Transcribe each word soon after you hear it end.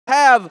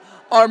have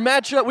our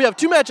matchup. We have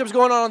two matchups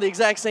going on the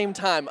exact same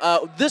time.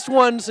 This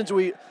one, since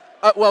we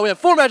have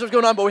four matchups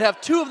going on, but we have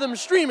two of them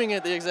streaming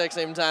at the exact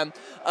same time.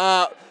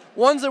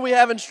 Ones that we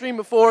haven't streamed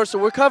before, so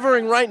we're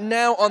covering right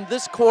now on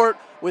this court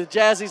with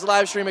Jazzy's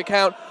live stream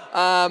account.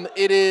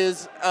 It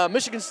is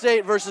Michigan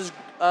State versus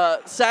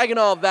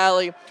Saginaw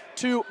Valley,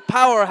 two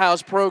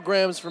powerhouse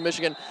programs for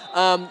Michigan.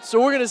 So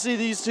we're going to see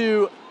these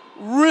two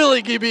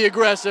really be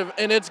aggressive,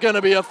 and it's going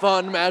to be a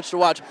fun match to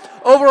watch.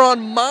 Over on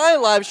my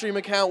live stream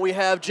account, we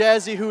have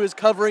Jazzy, who is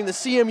covering the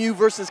CMU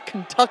versus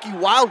Kentucky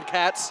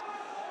Wildcats.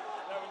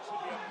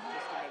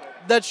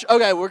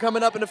 Okay, we're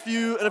coming up in a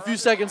few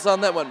seconds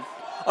on that one.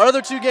 Our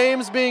other two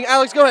games being,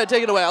 Alex, go ahead,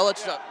 take it away. I'll let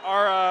you talk.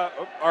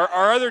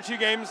 Our other two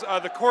games,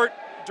 the court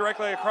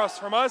directly across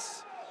from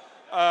us,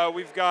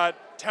 we've got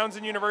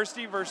Townsend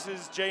University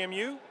versus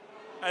JMU.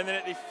 And then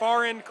at the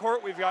far end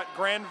court, we've got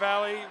Grand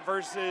Valley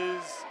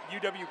versus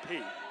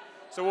UWP.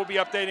 So we'll be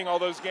updating all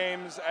those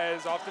games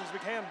as often as we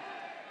can.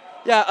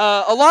 Yeah,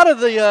 a lot of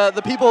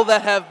the people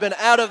that have been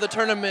out of the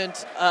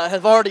tournament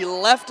have already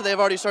left. They've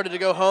already started to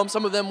go home,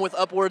 some of them with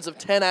upwards of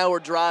 10-hour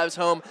drives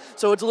home.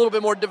 So it's a little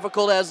bit more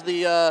difficult as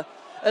the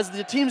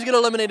teams get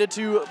eliminated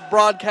to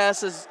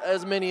broadcast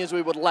as many as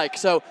we would like.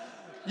 So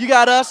you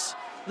got us,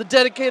 the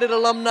dedicated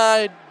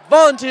alumni,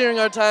 volunteering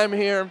our time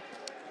here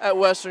at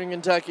Western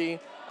Kentucky.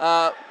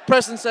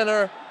 Preston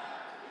Center,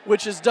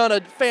 which has done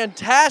a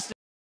fantastic,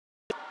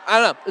 I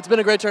don't know, it's been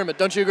a great tournament.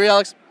 Don't you agree,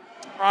 Alex?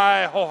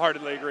 I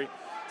wholeheartedly agree.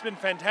 It's been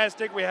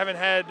fantastic. We haven't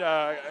had,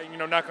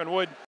 knock on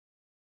wood.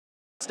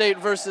 State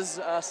versus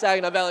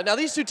Saginaw Valley. Now,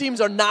 these two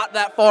teams are not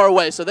that far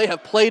away, so they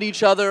have played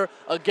each other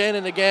again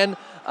and again.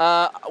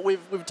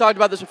 We've talked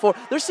about this before.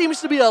 There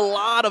seems to be a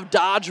lot of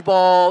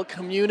dodgeball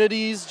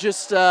communities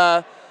just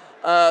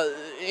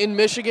in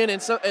Michigan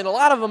and a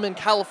lot of them in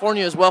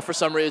California as well for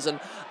some reason.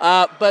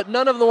 But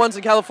none of the ones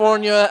in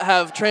California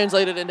have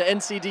translated into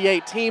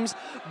NCAA teams,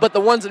 but the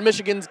ones in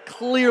Michigan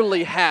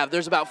clearly have.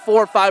 There's about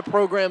 4 or 5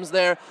 programs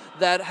there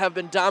that have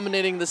been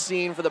dominating the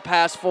scene for the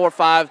past 4 or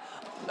 5,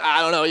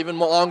 I don't know, even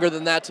longer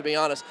than that, to be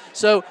honest.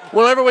 So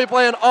whenever we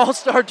play an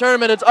all-star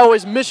tournament, it's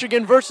always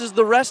Michigan versus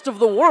the rest of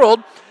the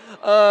world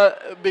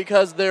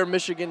because their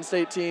Michigan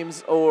State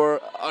teams are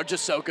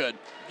just so good,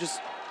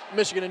 just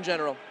Michigan in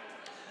general.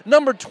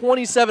 Number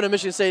 27 of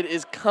Michigan State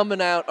is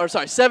coming out,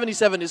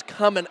 77 is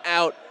coming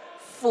out,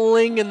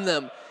 flinging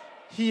them.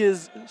 He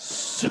is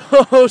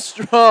so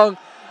strong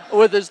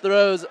with his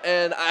throws,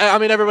 and I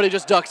mean, everybody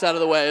just ducks out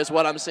of the way is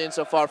what I'm seeing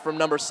so far from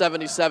number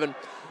 77.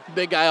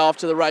 Big guy off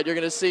to the right. You're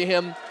going to see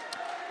him.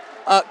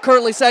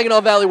 Currently,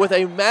 Saginaw Valley with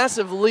a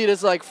massive lead.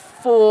 It's like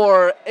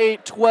 4,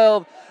 8,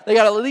 12. They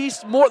got at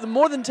least more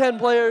than 10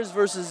 players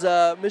versus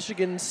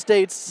Michigan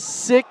State's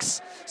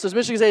 6. So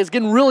Michigan State is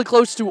getting really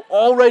close to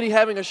already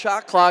having a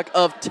shot clock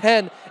of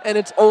 10, and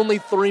it's only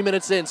 3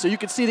 minutes in. So you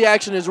can see the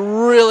action is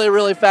really,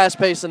 really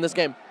fast-paced in this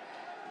game.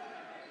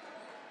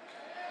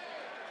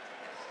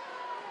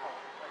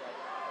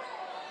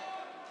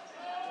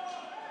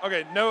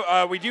 Okay,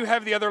 no, we do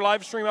have the other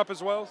live stream up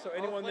as well. So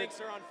anyone both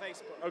links are on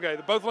Facebook. Okay,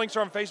 both links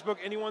are on Facebook.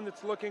 Anyone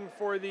that's looking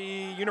for the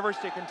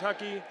University of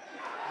Kentucky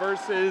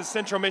versus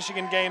Central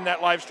Michigan game,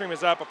 that live stream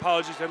is up.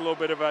 Apologies, had a little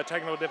bit of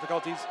technical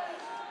difficulties.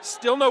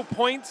 Still no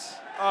points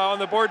on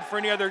the board for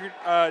any other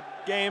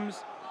games.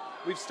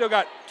 We've still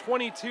got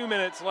 22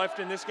 minutes left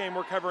in this game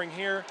we're covering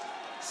here.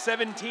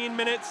 17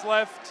 minutes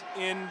left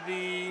in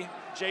the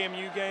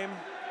JMU game.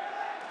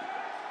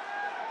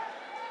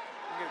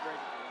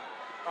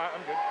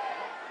 I'm good.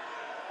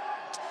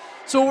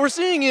 So what we're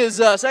seeing is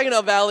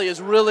Saginaw Valley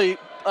is really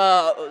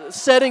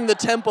setting the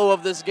tempo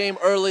of this game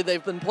early.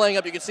 They've been playing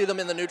up. You can see them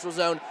in the neutral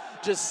zone,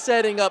 just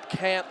setting up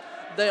camp.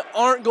 They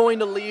aren't going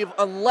to leave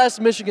unless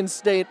Michigan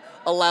State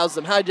allows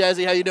them. Hi,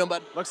 Jazzy. How you doing,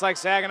 bud? Looks like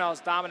Saginaw is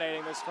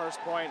dominating this first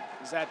point.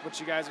 Is that what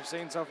you guys have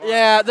seen so far?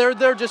 Yeah,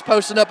 they're just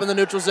posting up in the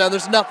neutral zone.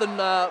 There's nothing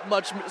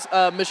much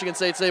Michigan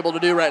State's able to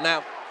do right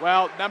now.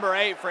 Well, number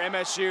 8 for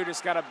MSU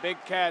just got a big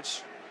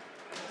catch.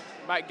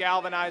 Might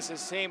galvanize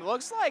his team.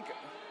 Looks like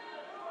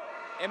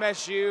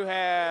MSU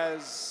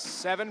has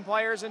 7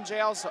 players in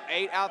jail, so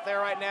 8 out there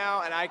right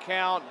now, and I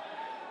count,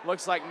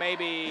 looks like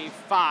maybe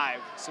 5.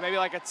 So maybe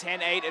like a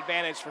 10-8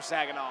 advantage for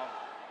Saginaw.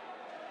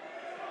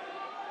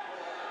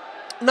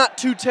 Not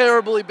too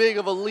terribly big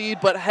of a lead,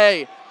 but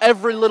hey,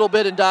 every little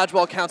bit in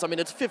dodgeball counts. I mean,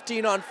 it's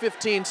 15 on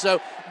 15,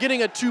 so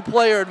getting a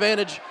 2-player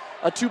advantage,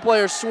 a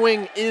 2-player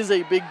swing is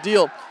a big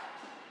deal.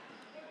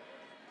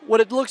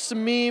 What it looks to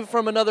me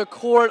from another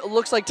court, it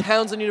looks like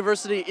Townsend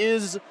University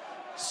is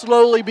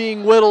slowly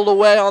being whittled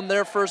away on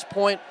their first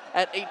point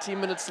at 18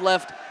 minutes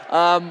left.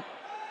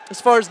 As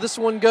far as this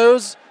one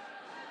goes,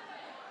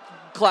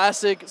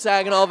 classic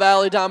Saginaw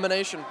Valley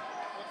domination.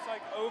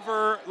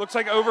 Looks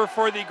like over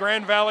for the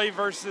Grand Valley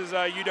versus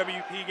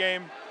UWP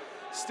game.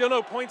 Still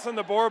no points on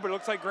the board, but it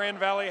looks like Grand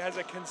Valley has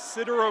a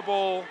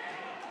considerable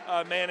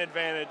man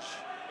advantage.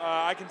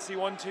 I can see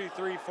 1, 2,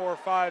 3, 4,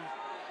 5,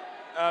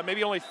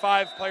 maybe only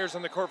 5 players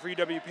on the court for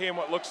UWP, and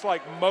what looks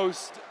like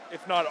most,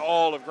 if not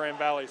all, of Grand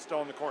Valley still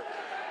on the court.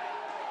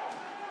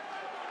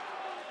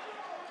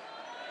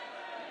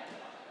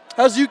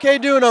 How's UK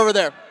doing over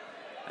there?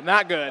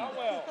 Not good. Oh,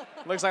 well.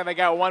 Looks like they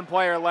got one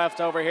player left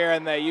over here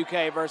in the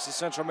UK versus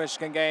Central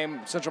Michigan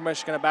game. Central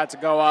Michigan about to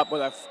go up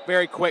with a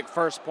very quick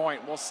first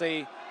point. We'll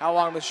see how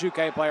long this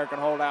UK player can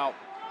hold out.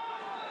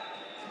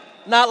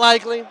 Not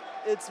likely.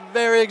 It's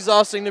very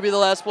exhausting to be the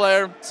last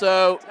player.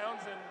 So, Townsend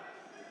also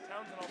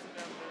down to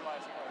their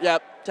last point.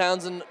 yep,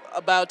 Townsend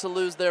about to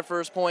lose their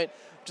first point,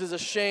 which is a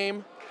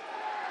shame.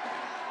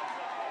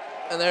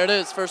 And there it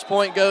is. First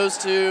point goes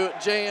to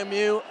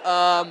JMU.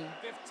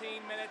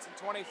 15 minutes and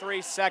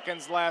 23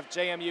 seconds left.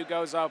 JMU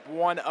goes up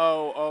 1-0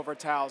 over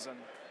Towson.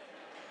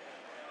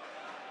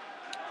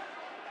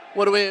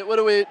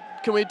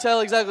 Can we tell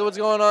exactly what's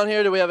going on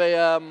here? Do we have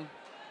a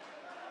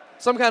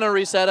some kind of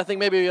reset? I think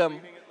maybe It looks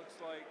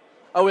like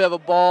oh, we have a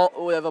ball.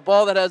 We have a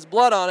ball that has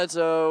blood on it,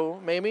 so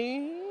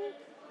maybe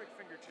quick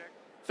finger check.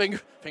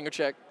 finger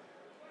check,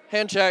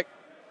 hand check,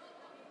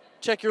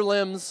 check your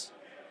limbs.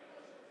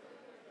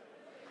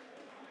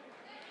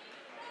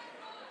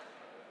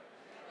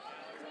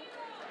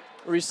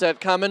 Reset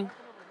coming. I'm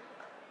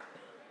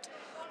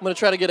gonna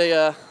try to get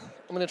a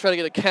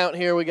count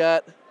here. We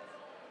got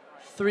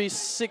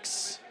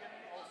 3-6.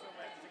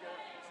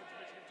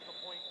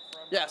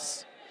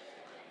 Yes.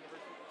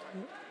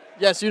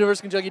 Yes,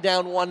 University of Kentucky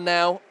down 1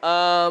 now.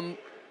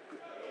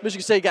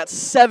 Michigan State got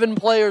 7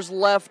 players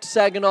left.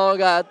 Saginaw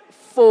got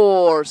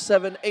 4,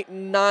 7, 8,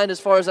 9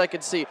 as far as I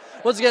could see.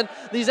 Once again,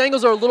 these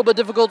angles are a little bit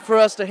difficult for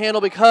us to handle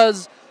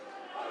because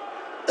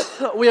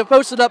we have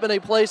posted up in a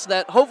place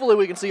that hopefully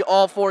we can see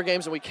all 4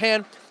 games, and we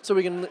can, so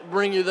we can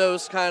bring you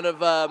those kind of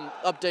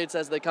updates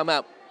as they come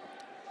out.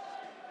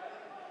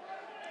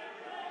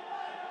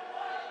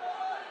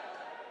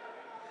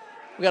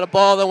 We got a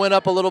ball that went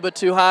up a little bit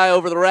too high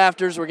over the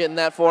rafters. We're getting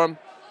that for him.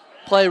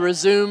 Play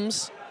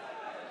resumes.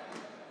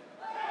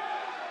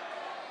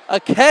 A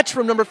catch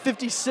from number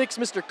 56,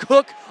 Mr.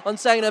 Cook, on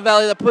Saginaw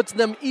Valley that puts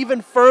them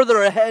even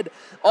further ahead.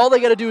 All they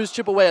got to do is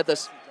chip away at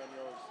this.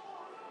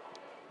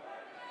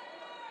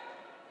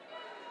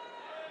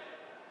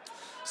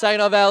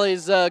 Saginaw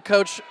Valley's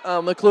coach,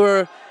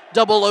 McClure,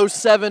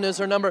 007 is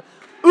her number.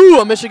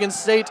 Ooh, a Michigan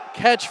State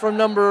catch from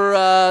number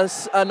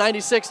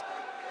 96.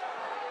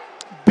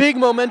 Big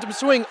momentum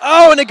swing.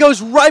 Oh, and it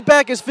goes right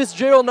back as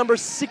Fitzgerald, number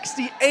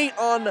 68,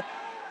 on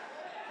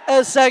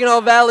as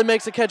Saginaw Valley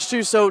makes a catch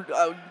too. So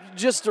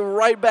just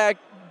right back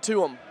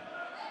to him.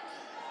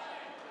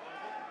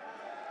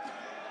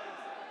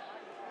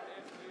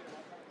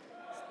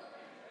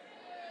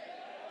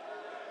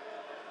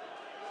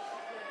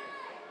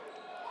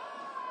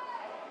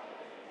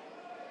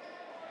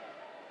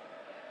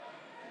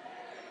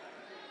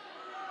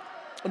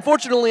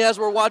 Unfortunately, as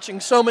we're watching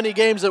so many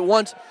games at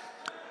once,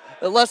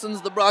 it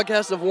lessens the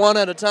broadcast of one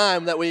at a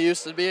time that we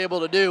used to be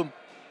able to do.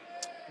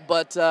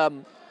 But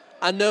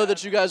I know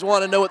that you guys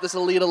want to know what this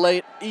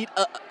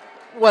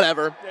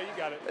whatever. Yeah, you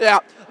got it. Yeah,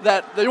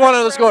 that they want to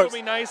know the scores. Will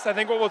be nice. I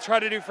think what we'll try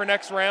to do for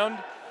next round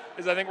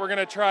is I think we're going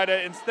to try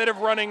to, instead of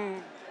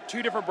running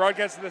 2 different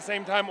broadcasts at the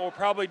same time, what we'll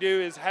probably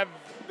do is have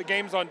the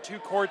games on 2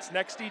 courts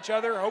next to each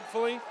other,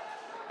 hopefully.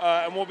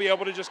 And we'll be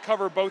able to just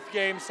cover both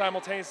games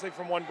simultaneously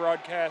from one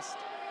broadcast.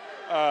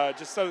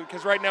 Just so,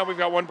 because right now we've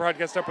got one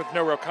broadcast up with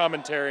no real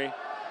commentary.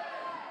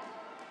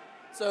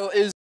 So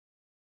is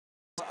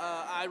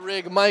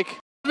iRig Mike?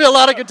 There'll be a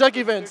lot of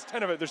Kentucky fans.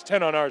 There's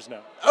 10 on ours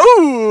now.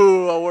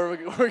 Ooh,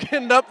 we're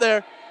getting up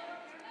there.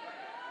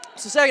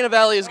 So Saginaw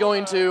Valley is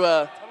going to. Tell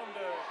them to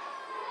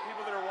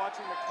people that are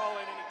watching to call in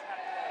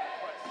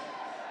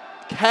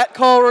any cat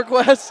call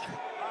requests. Cat call request.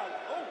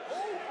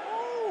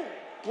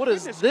 What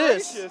is Goodness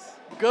this? gracious.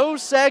 Go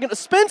Saginaw.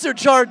 Spencer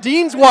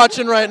Jardine's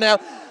watching right now.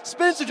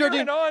 Spencer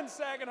Jardine. On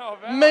Saginaw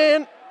Valley.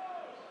 Man,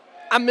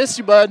 I miss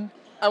you, bud.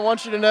 I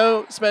want you to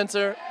know,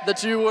 Spencer,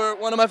 that you were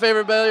one of my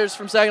favorite players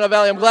from Saginaw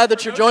Valley. I'm glad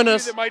that you're joining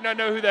us. That might not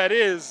know who that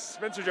is.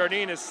 Spencer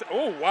Jardine is,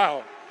 oh,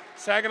 wow,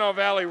 Saginaw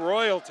Valley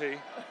royalty.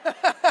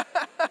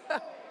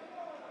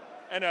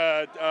 And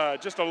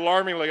just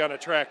alarmingly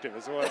unattractive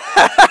as well.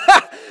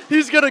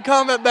 He's going to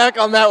comment back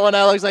on that one,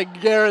 Alex, I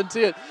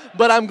guarantee it.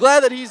 But I'm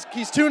glad that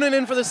he's tuning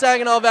in for the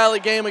Saginaw Valley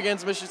game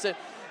against Michigan State.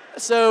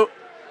 So,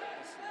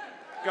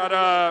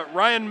 got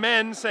Ryan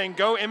Menn saying,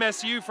 go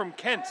MSU from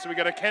Kent. So we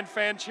got a Kent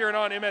fan cheering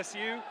on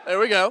MSU. There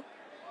we go.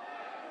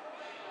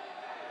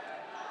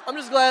 I'm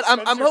just glad.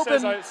 I'm hoping.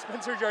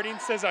 Spencer Jardine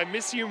says, I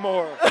miss you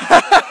more.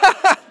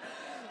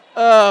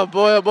 Oh,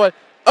 boy, oh, boy.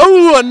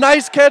 Oh, a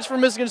nice catch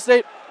from Michigan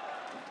State.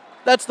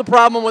 That's the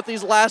problem with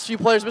these last few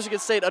players. Michigan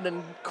State, an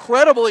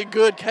incredibly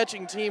good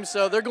catching team,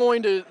 so they're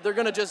going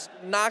to just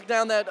knock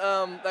down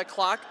that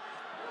clock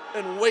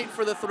and wait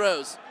for the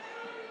throws.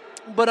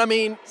 But, I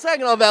mean,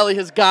 Saginaw Valley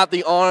has got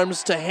the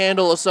arms to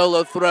handle a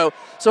solo throw.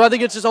 So I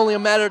think it's just only a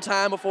matter of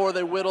time before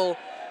they whittle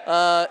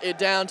it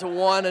down to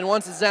 1. And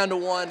once it's down to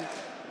 1,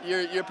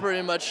 you're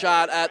pretty much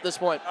shot at this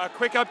point. A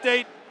quick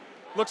update.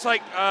 Looks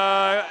like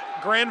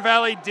Grand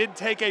Valley did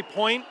take a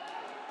point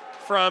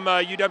from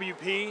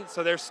UWP.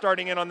 So they're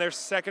starting in on their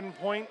 2nd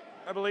point,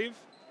 I believe.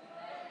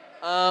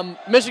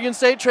 Michigan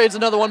State trades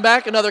another one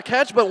back, another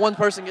catch, but one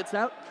person gets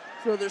out.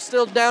 So they're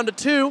still down to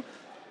 2.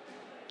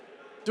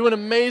 do an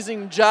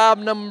amazing job.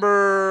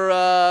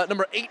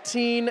 Number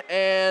 18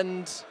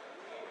 and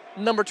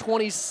number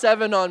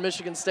 27 on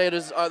Michigan State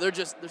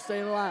they're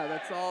staying alive.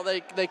 That's all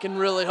they can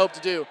really hope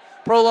to do.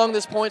 Prolong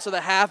this point so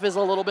the half is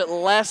a little bit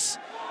less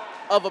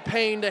of a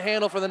pain to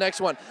handle for the next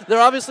one.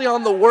 They're obviously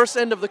on the worst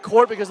end of the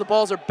court because the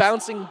balls are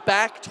bouncing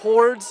back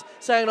towards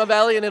Saginaw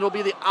Valley, and it'll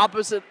be the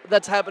opposite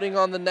that's happening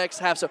on the next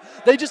half. So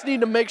they just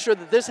need to make sure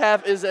that this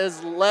half is as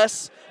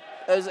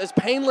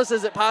painless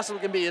as it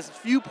possibly can be, as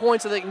few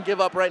points that they can give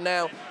up right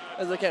now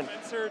as they can.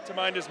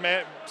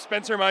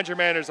 Spencer, mind your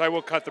manners. I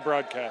will cut the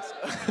broadcast.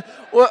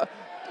 Well,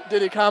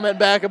 did he comment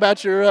back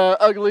about your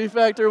ugly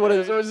factor? What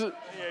is it?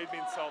 Yeah, he's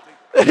being salty.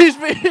 He's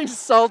being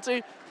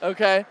salty.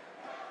 Okay.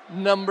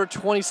 Number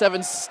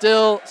 27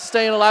 still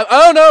staying alive.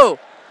 Oh no!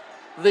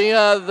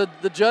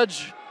 The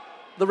judge,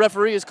 the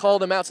referee, has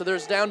called him out. So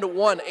there's down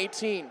to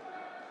 18,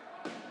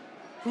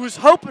 who's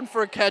hoping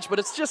for a catch, but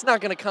it's just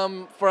not going to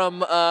come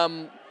from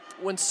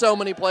when so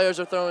many players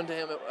are throwing to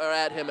him or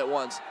at him at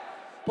once.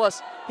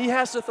 Plus, he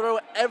has to throw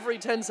every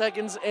 10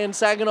 seconds, and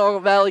Saginaw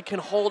Valley can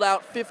hold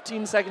out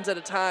 15 seconds at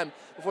a time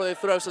before they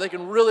throw, so they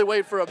can really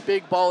wait for a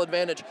big ball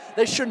advantage.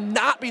 They should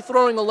not be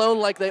throwing alone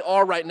like they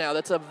are right now.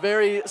 That's a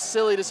very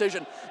silly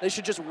decision. They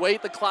should just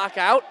wait the clock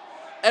out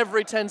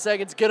every 10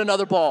 seconds, get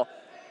another ball.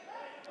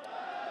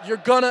 You're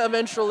going to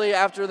eventually,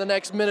 after the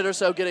next minute or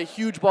so, get a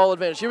huge ball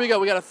advantage. Here we go.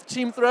 We got a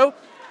team throw,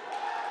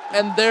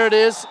 and there it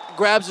is.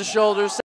 Grabs the shoulders.